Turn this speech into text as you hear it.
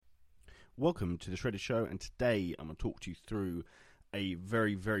Welcome to the Shredded Show, and today I'm going to talk to you through a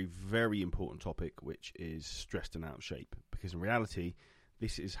very, very, very important topic, which is stressed and out of shape. Because in reality,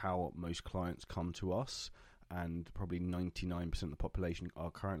 this is how most clients come to us, and probably 99% of the population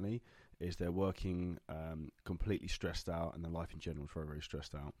are currently, is they're working completely stressed out, and their life in general is very, very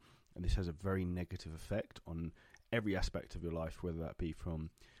stressed out. And this has a very negative effect on every aspect of your life, whether that be from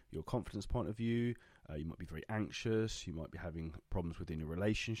your confidence point of view, you might be very anxious, you might be having problems within your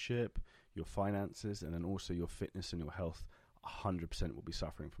relationship, your finances, and then also your fitness and your health 100% will be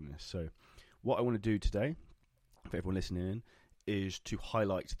suffering from this. So what I want to do today, for everyone listening in, is to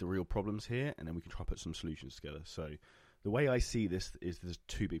highlight the real problems here, and then we can try to put some solutions together. So the way I see this is there's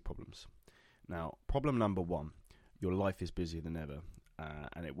two big problems. Now, problem number one, your life is busier than ever,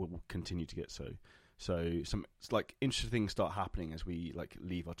 and it will continue to get so. So some interesting things start happening as we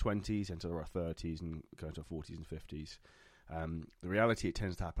leave our 20s, enter our 30s, and go into our 40s and 50s. The reality, it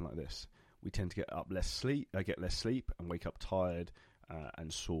tends to happen like this. We tend to get less sleep, and wake up tired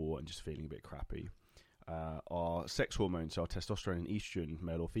and sore and just feeling a bit crappy. Our sex hormones, our testosterone and estrogen,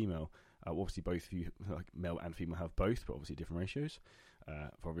 male or female, obviously both of you, male and female, have both, but obviously different ratios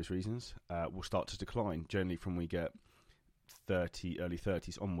for obvious reasons, will start to decline generally from we get early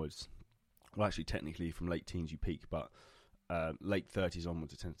 30s onwards. Well, actually, technically, from late teens you peak, but late 30s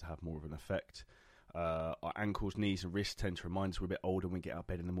onwards it tends to have more of an effect. Our ankles, knees, and wrists tend to remind us we're a bit older when we get out of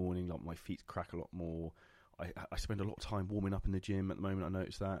bed in the morning. Like my feet crack a lot more. I spend a lot of time warming up in the gym at the moment. I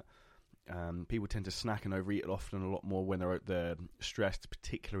notice that. People tend to snack and overeat often a lot more when they're stressed,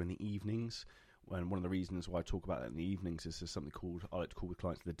 particularly in the evenings. And one of the reasons why I talk about that in the evenings is there's something I like to call with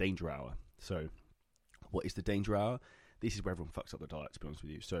clients the danger hour. So, what is the danger hour? This is where everyone fucks up their diet, to be honest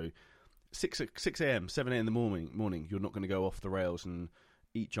with you. So, 6 a.m., 7 a.m. in the morning, you're not going to go off the rails and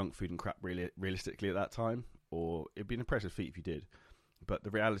eat junk food and crap realistically at that time, or it'd be an impressive feat if you did. But the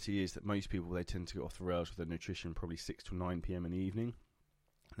reality is that most people, they tend to go off the rails with their nutrition probably 6 to 9 p.m. in the evening.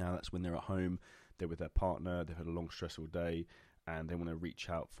 Now, that's when they're at home, they're with their partner, they've had a long, stressful day, and they want to reach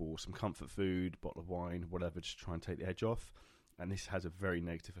out for some comfort food, bottle of wine, whatever, just to try and take the edge off. And this has a very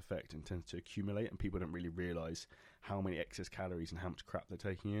negative effect and tends to accumulate, and people don't really realise how many excess calories and how much crap they're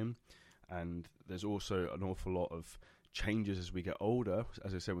taking in. And there's also an awful lot of changes as we get older.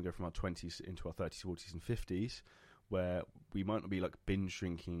 As I said, we go from our 20s into our 30s, 40s, and 50s, where we might not be binge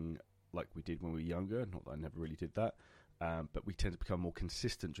drinking like we did when we were younger. Not that I never really did that. But we tend to become more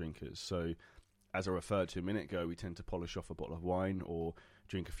consistent drinkers. So, as I referred to a minute ago, we tend to polish off a bottle of wine or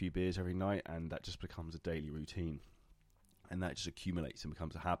drink a few beers every night, and that just becomes a daily routine. And that just accumulates and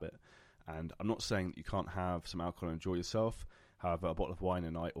becomes a habit. And I'm not saying that you can't have some alcohol and enjoy yourself. However, a bottle of wine a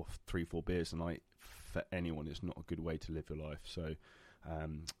night or 3-4 beers a night for anyone is not a good way to live your life. So,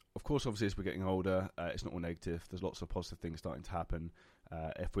 of course, obviously, as we're getting older, it's not all negative. There's lots of positive things starting to happen.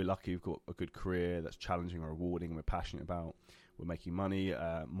 If we're lucky, we've got a good career that's challenging or rewarding and we're passionate about. We're making money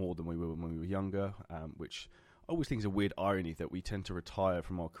more than we were when we were younger, which I always think is a weird irony that we tend to retire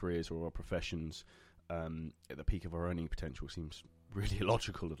from our careers or our professions at the peak of our earning potential. Seems really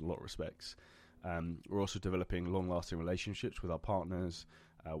illogical in a lot of respects. We're also developing long-lasting relationships with our partners.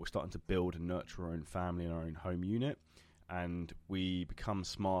 We're starting to build and nurture our own family and our own home unit, and we become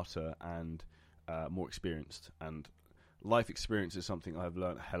smarter and more experienced. And life experience is something I've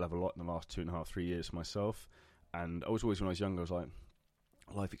learned a hell of a lot in the last 2.5, 3 years myself. And I was always, when I was younger, I was like,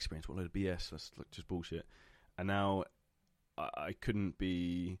 life experience, what a load of BS, that's just bullshit. And now I couldn't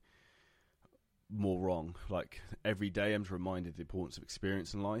be more wrong. Every day I'm reminded of the importance of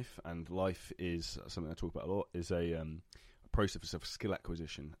experience in life, and life is something I talk about a lot, is a process of skill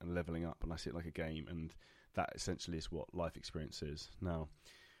acquisition and leveling up, and I see it like a game, and that essentially is what life experience is. Now,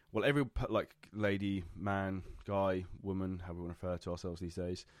 well, every lady, man, guy, woman, however we want to refer to ourselves these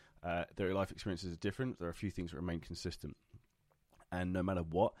days, their life experiences are different. There are a few things that remain consistent, and no matter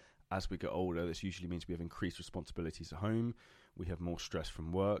what, as we get older, this usually means we have increased responsibilities at home, we have more stress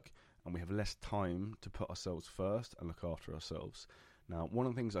from work, and we have less time to put ourselves first and look after ourselves. Now, one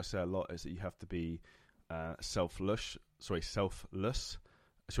of the things I say a lot is that you have to be selfless. So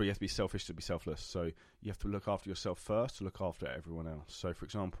you have to be selfish to be selfless. So you have to look after yourself first to look after everyone else. So, for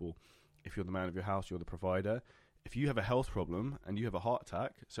example, if you're the man of your house, you're the provider. If you have a health problem and you have a heart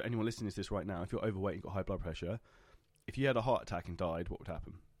attack, so anyone listening to this right now, if you're overweight and got high blood pressure, if you had a heart attack and died, what would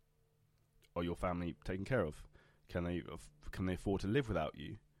happen? Are your family taken care of? Can they afford to live without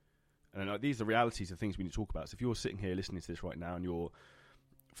you? And these are realities of things we need to talk about. So if you're sitting here listening to this right now and you're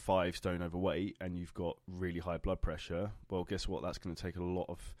 5 stone overweight and you've got really high blood pressure, well, guess what? That's going to take a lot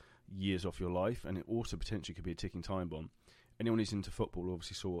of years off your life, and it also potentially could be a ticking time bomb. Anyone who's into football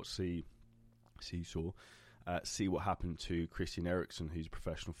obviously saw what Seesaw See what happened to Christian Eriksen, who's a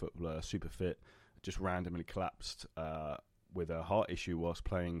professional footballer, super fit, just randomly collapsed with a heart issue whilst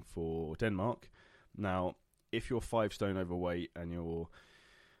playing for Denmark. Now, if you're 5 stone overweight and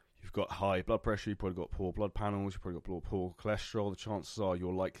you've got high blood pressure, you've probably got poor blood panels, you've probably got poor cholesterol, the chances are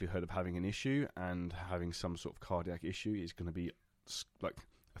your likelihood of having an issue and having some sort of cardiac issue is going to be like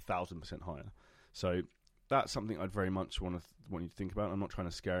 1,000% higher. So that's something I'd very much want you to think about. I'm not trying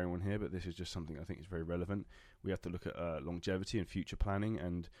to scare anyone here, but this is just something I think is very relevant. We have to look at longevity and future planning,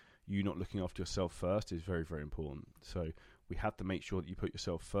 and you not looking after yourself first is very, very important. So we have to make sure that you put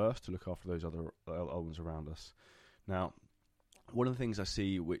yourself first to look after those other ones around us. Now, one of the things I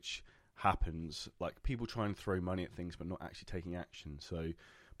see which happens, like people try and throw money at things but not actually taking action. So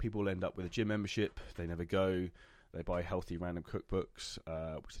people end up with a gym membership, they never go, they buy healthy random cookbooks,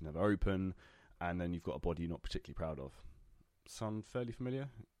 which they never open, and then you've got a body you're not particularly proud of. Sound fairly familiar?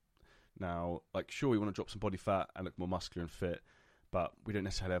 Now, like, sure, we want to drop some body fat and look more muscular and fit, but we don't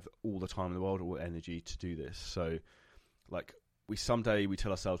necessarily have all the time in the world or energy to do this. So, like, someday we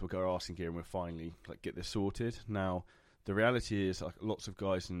tell ourselves we'll go our arse in gear and we'll finally like get this sorted. Now, the reality is, like, lots of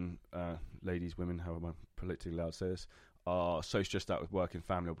guys and ladies, women, however I'm politically allowed to say this, are so stressed out with work and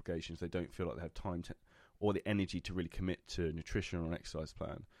family obligations they don't feel like they have time to, or the energy to really commit to nutrition or an exercise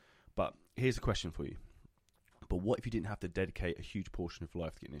plan. But here's a question for you. But what if you didn't have to dedicate a huge portion of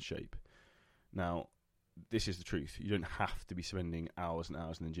life to getting in shape? Now, this is the truth. You don't have to be spending hours and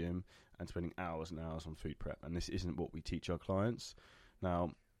hours in the gym and spending hours and hours on food prep. And this isn't what we teach our clients.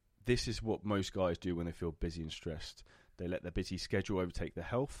 Now, this is what most guys do when they feel busy and stressed. They let their busy schedule overtake their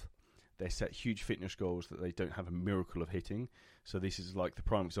health. They set huge fitness goals that they don't have a miracle of hitting. So this is like the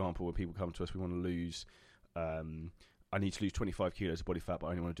prime example when people come to us, we want to lose, I need to lose 25 kilos of body fat, but I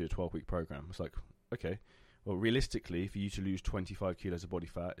only want to do a 12-week program. It's like, okay, well, realistically, for you to lose 25 kilos of body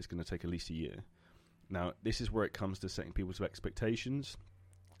fat, it's going to take at least a year. Now, this is where it comes to setting people's expectations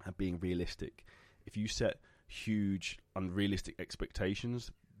and being realistic. If you set huge, unrealistic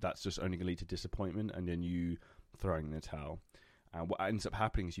expectations, that's just only going to lead to disappointment and then you throwing in the towel. And what ends up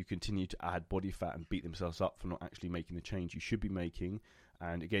happening is you continue to add body fat and beat themselves up for not actually making the change you should be making.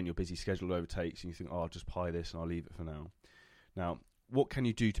 And again, your busy schedule overtakes and you think, oh, I'll just pie this and I'll leave it for now. Now, what can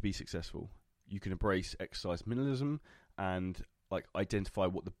you do to be successful? You can embrace exercise minimalism and like identify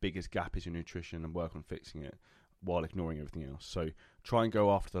what the biggest gap is in nutrition and work on fixing it while ignoring everything else. So try and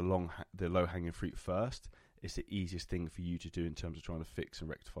go after the low-hanging fruit first. It's the easiest thing for you to do in terms of trying to fix and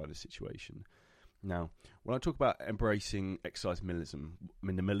rectify the situation. Now, when I talk about embracing exercise minimalism,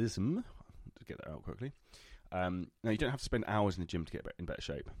 to get that out quickly, now you don't have to spend hours in the gym to get in better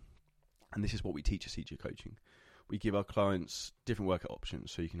shape. And this is what we teach at CG Coaching. We give our clients different workout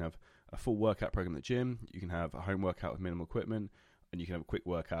options. So you can have a full workout program at the gym, you can have a home workout with minimal equipment, and you can have a quick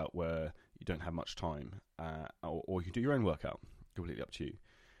workout where you don't have much time, or you can do your own workout, completely up to you.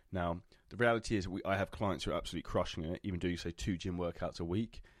 Now, the reality is I have clients who are absolutely crushing it, even doing, say, 2 gym workouts a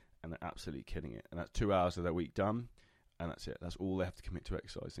week, and they're absolutely killing it. And that's 2 hours of their week done, and that's it. That's all they have to commit to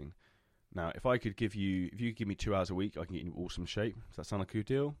exercising. Now, if you could give me 2 hours a week, I can get you in awesome shape. Does that sound like a good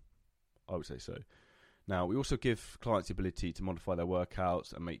deal? I would say so. Now, we also give clients the ability to modify their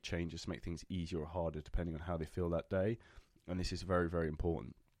workouts and make changes to make things easier or harder depending on how they feel that day. And this is very, very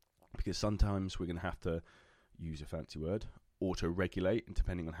important because sometimes we're going to have to use a fancy word, auto-regulate, and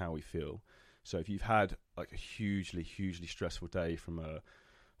depending on how we feel. So if you've had like a hugely, hugely stressful day from a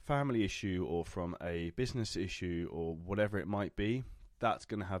family issue or from a business issue or whatever it might be, that's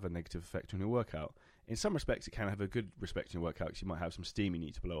going to have a negative effect on your workout. In some respects, it can have a good respect on your workout because you might have some steam you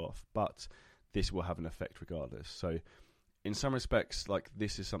need to blow off, but this will have an effect regardless. So in some respects, like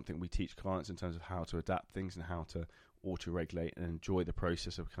this is something we teach clients in terms of how to adapt things and how to auto-regulate and enjoy the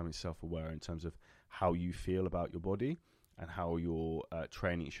process of becoming self-aware in terms of how you feel about your body and how your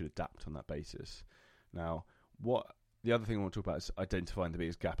training should adapt on that basis. Now, the other thing I want to talk about is identifying the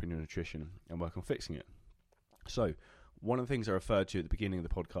biggest gap in your nutrition and work on fixing it. So one of the things I referred to at the beginning of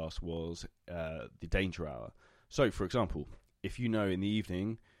the podcast was the danger hour. So, for example, if you know in the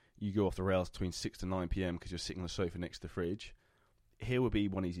evening you go off the rails between 6 to 9 p.m. because you're sitting on the sofa next to the fridge, here would be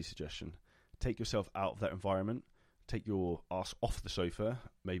one easy suggestion. Take yourself out of that environment, take your ass off the sofa,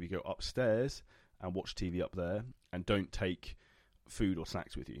 maybe go upstairs and watch TV up there, and don't take food or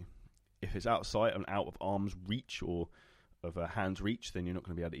snacks with you. If it's outside and out of arm's reach or of a hand's reach, then you're not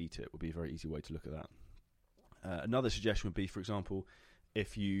going to be able to eat it. It would be a very easy way to look at that. Another suggestion would be, for example,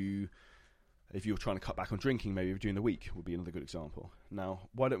 if you're trying to cut back on drinking, maybe during the week would be another good example. Now,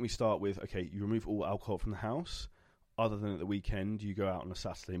 why don't we start with, okay, you remove all alcohol from the house, other than at the weekend, you go out on a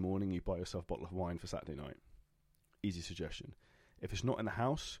Saturday morning, you buy yourself a bottle of wine for Saturday night. Easy suggestion. If it's not in the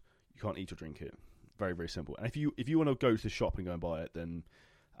house, you can't eat or drink it. very, very simple. And if you want to go to the shop and go and buy it, then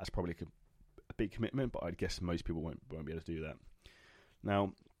that's probably a big commitment, but I guess most people won't be able to do that.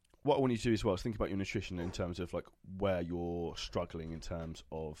 Now, what I want you to do as well is think about your nutrition in terms of like where you're struggling in terms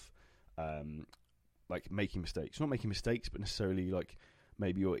of like making mistakes. Not making mistakes, but necessarily like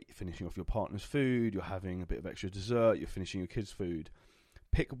maybe you're finishing off your partner's food, you're having a bit of extra dessert, you're finishing your kids' food.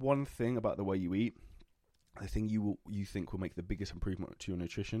 Pick one thing about the way you eat, the thing you think will make the biggest improvement to your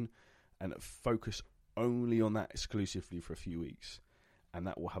nutrition, and focus only on that exclusively for a few weeks, and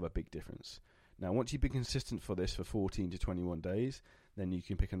that will have a big difference. Now, once you've been consistent for this for 14 to 21 days, then you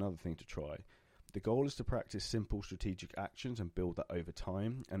can pick another thing to try. The goal is to practice simple strategic actions and build that over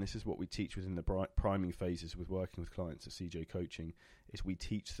time, and this is what we teach within the priming phases with working with clients at CJ Coaching, is we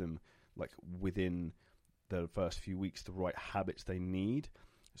teach them like within the first few weeks the right habits they need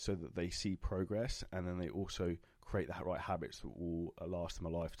so that they see progress, and then they also create the right habits that will last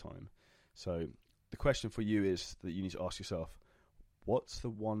them a lifetime. So the question for you is that you need to ask yourself, what's the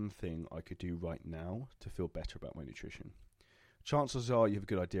one thing I could do right now to feel better about my nutrition? Chances are you have a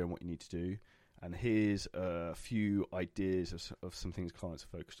good idea on what you need to do, and here's a few ideas of some things clients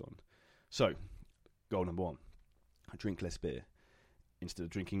are focused on. So, goal number 1, drink less beer. Instead of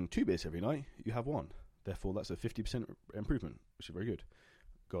drinking 2 beers every night, you have 1. Therefore, that's a 50% improvement, which is very good.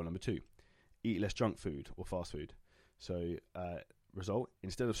 Goal number 2, eat less junk food or fast food. So, result,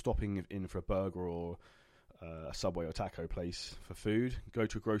 instead of stopping in for a burger or a Subway or taco place for food, go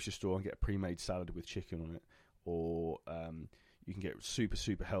to a grocery store and get a pre-made salad with chicken on it. Or you can get super,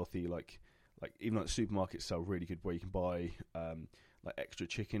 super healthy, like even like the supermarkets sell really good where you can buy like extra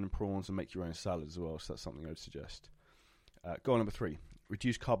chicken and prawns and make your own salad as well. So that's something I would suggest. Goal number 3,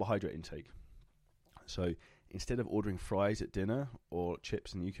 reduce carbohydrate intake. So instead of ordering fries at dinner or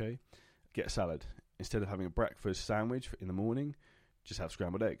chips in the UK, get a salad. Instead of having a breakfast sandwich in the morning, just have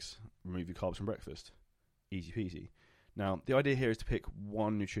scrambled eggs. Remove your carbs from breakfast. Easy peasy. Now, the idea here is to pick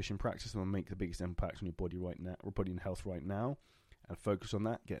one nutrition practice that will make the biggest impact on your body right now, or body and health right now, and focus on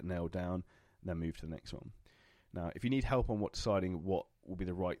that, get it nailed down, and then move to the next one. Now, if you need help on deciding what will be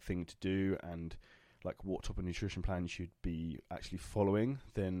the right thing to do and like what type of nutrition plan you should be actually following,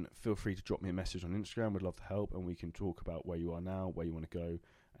 then feel free to drop me a message on Instagram. We'd love to help, and we can talk about where you are now, where you want to go,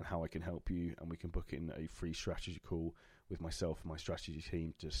 and how I can help you, and we can book in a free strategy call with myself and my strategy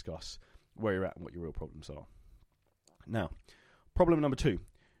team to discuss where you're at and what your real problems are. Now, problem number 2,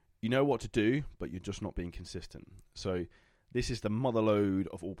 you know what to do, but you're just not being consistent. So this is the motherlode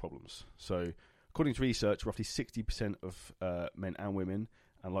of all problems. So according to research, roughly 60% of men and women,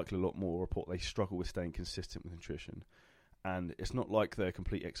 and likely a lot more, report they struggle with staying consistent with nutrition. And it's not like they're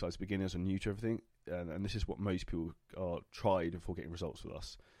complete exercise beginners and new to everything. And this is what most people are tried before getting results with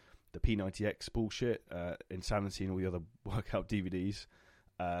us. The P90X bullshit, Insanity and all the other workout DVDs.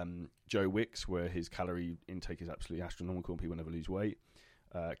 Joe Wicks, where his calorie intake is absolutely astronomical and people never lose weight.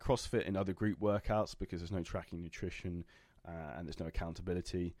 CrossFit and other group workouts because there's no tracking nutrition and there's no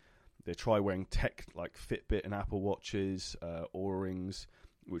accountability. They try wearing tech like Fitbit and Apple Watches, Oura Rings,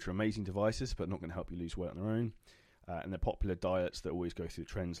 which are amazing devices but not going to help you lose weight on their own. And they're popular diets that always go through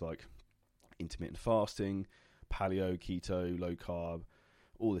trends like intermittent fasting, paleo, keto, low carb,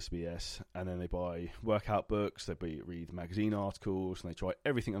 all this BS. And then they buy workout books, they read magazine articles, and they try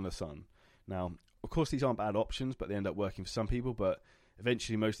everything under the sun. Now, of course, these aren't bad options, but they end up working for some people. But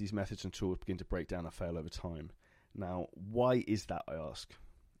eventually, most of these methods and tools begin to break down and fail over time. Now, why is that, I ask?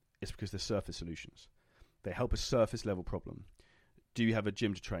 It's because they're surface solutions. They help a surface level problem. Do you have a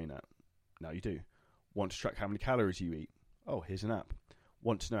gym to train at? No, you do. Want to track how many calories you eat? Oh, here's an app.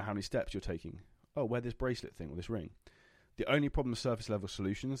 Want to know how many steps you're taking? Oh, wear this bracelet thing or this ring. The only problem with surface level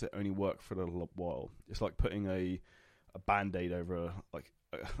solutions, they only work for a little while. It's like putting a band-aid over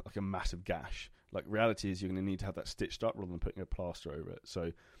a massive gash. Like, reality is you're going to need to have that stitched up rather than putting a plaster over it.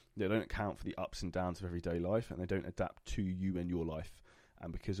 So they don't account for the ups and downs of everyday life, and they don't adapt to you and your life.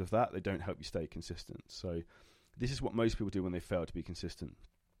 And because of that, they don't help you stay consistent. So this is what most people do when they fail to be consistent.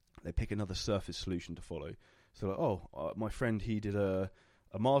 They pick another surface solution to follow. So like, my friend, he did a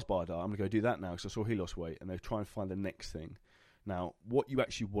Mars bar diet. I'm going to go do that now because I saw he lost weight. And they try and find the next thing. Now, what you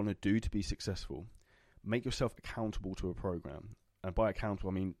actually want to do to be successful, make yourself accountable to a program. And by accountable,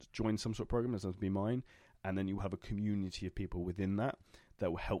 I mean join some sort of program, as does be mine. And then you'll have a community of people within that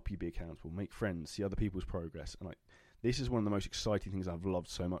will help you be accountable. Make friends, see other people's progress. And this is one of the most exciting things I've loved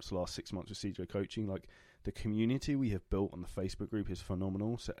so much the last 6 months with CJ Coaching. Like, the community we have built on the Facebook group is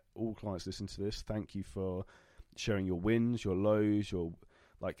phenomenal. So all clients listen to this. Thank you for sharing your wins, your lows,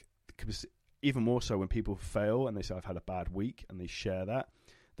 even more so when people fail and they say, I've had a bad week, and they share that.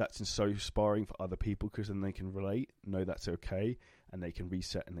 That's so inspiring for other people because then they can relate, know that's okay, and they can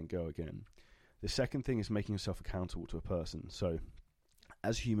reset and then go again. The second thing is making yourself accountable to a person. So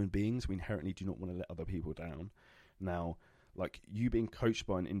as human beings, we inherently do not want to let other people down. Now, like you being coached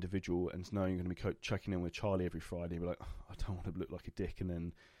by an individual and knowing you're going to be checking in with Charlie every Friday, be like, oh, I don't want to look like a dick, and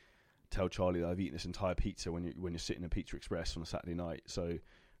then tell Charlie that I've eaten this entire pizza when you're sitting in Pizza Express on a Saturday night. So,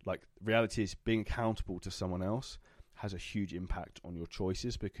 like, the reality is being accountable to someone else has a huge impact on your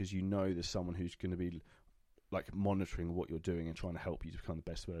choices, because you know there's someone who's going to be like monitoring what you're doing and trying to help you to become the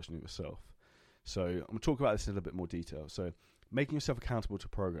best version of yourself. So I'm going to talk about this in a little bit more detail. So making yourself accountable to a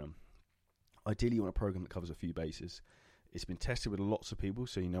program. Ideally, you want a program that covers a few bases. It's been tested with lots of people,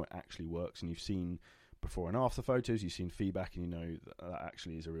 so you know it actually works, and you've seen before and after photos, you've seen feedback, and you know that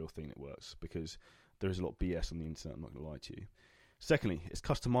actually is a real thing that works, because there is a lot of BS on the internet, I'm not going to lie to you. Secondly, it's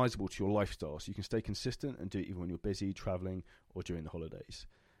customizable to your lifestyle, so you can stay consistent and do it even when you're busy, traveling, or during the holidays.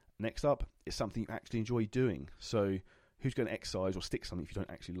 Next up, it's something you actually enjoy doing. So who's going to exercise or stick something if you don't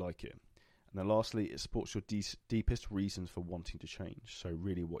actually like it? And then lastly, it supports your deepest reasons for wanting to change, so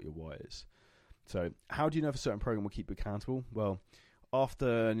really what your why is. So how do you know if a certain program will keep you accountable? Well,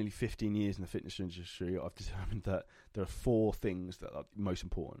 after nearly 15 years in the fitness industry, I've determined that there are 4 things that are most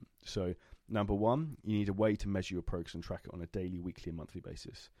important. So number 1, you need a way to measure your progress and track it on a daily, weekly, and monthly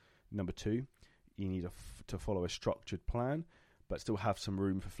basis. Number 2, you need to follow a structured plan, but still have some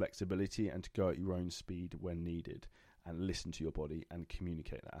room for flexibility and to go at your own speed when needed, and listen to your body and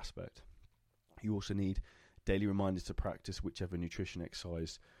communicate that aspect. You also need daily reminders to practice whichever nutrition,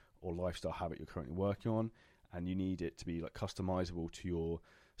 exercise, or lifestyle habit you're currently working on, and you need it to be like customizable to your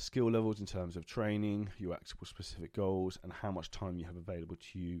skill levels in terms of training, your actual specific goals, and how much time you have available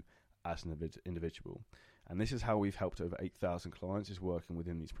to you as an individual. And this is how we've helped over 8,000 clients, is working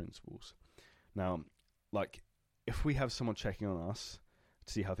within these principles. Now, like, if we have someone checking on us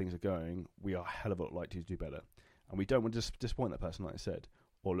to see how things are going, we are a hell of a lot likely to do better. And we don't want to disappoint that person, like I said,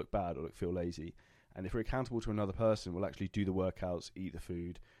 or look bad or feel lazy. And if we're accountable to another person, we'll actually do the workouts, eat the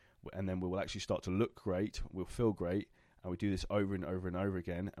food, and then we will actually start to look great, we'll feel great, and we do this over and over and over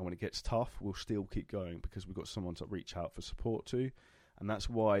again. And when it gets tough, we'll still keep going, because we've got someone to reach out for support to. And that's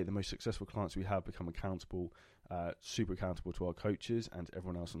why the most successful clients we have become accountable, super accountable to our coaches and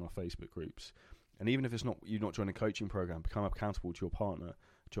everyone else in our Facebook groups. And even if it's not you're not joining a coaching program, become accountable to your partner,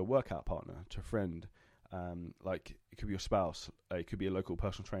 to a workout partner, to a friend. Like, it could be your spouse, it could be a local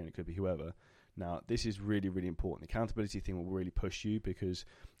personal trainer, it could be whoever. Now, this is really, really important. The accountability thing will really push you, because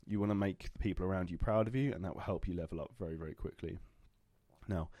you want to make the people around you proud of you, and that will help you level up very, very quickly.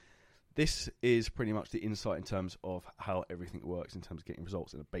 Now, this is pretty much the insight in terms of how everything works in terms of getting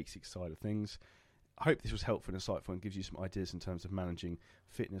results in the basic side of things. I hope this was helpful and insightful and gives you some ideas in terms of managing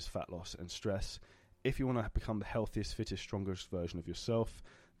fitness, fat loss, and stress. If you want to become the healthiest, fittest, strongest version of yourself,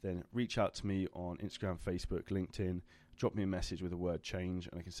 then reach out to me on Instagram, Facebook, LinkedIn. Drop me a message with the word change,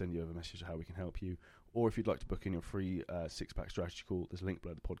 and I can send you over a message of how we can help you. Or if you'd like to book in your free six-pack strategy call, there's a link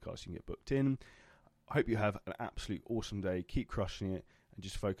below the podcast. You can get booked in. I hope you have an absolute awesome day. Keep crushing it, and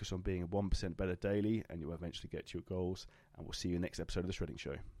just focus on being a 1% better daily, and you'll eventually get to your goals. And we'll see you in the next episode of The Shredding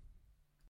Show.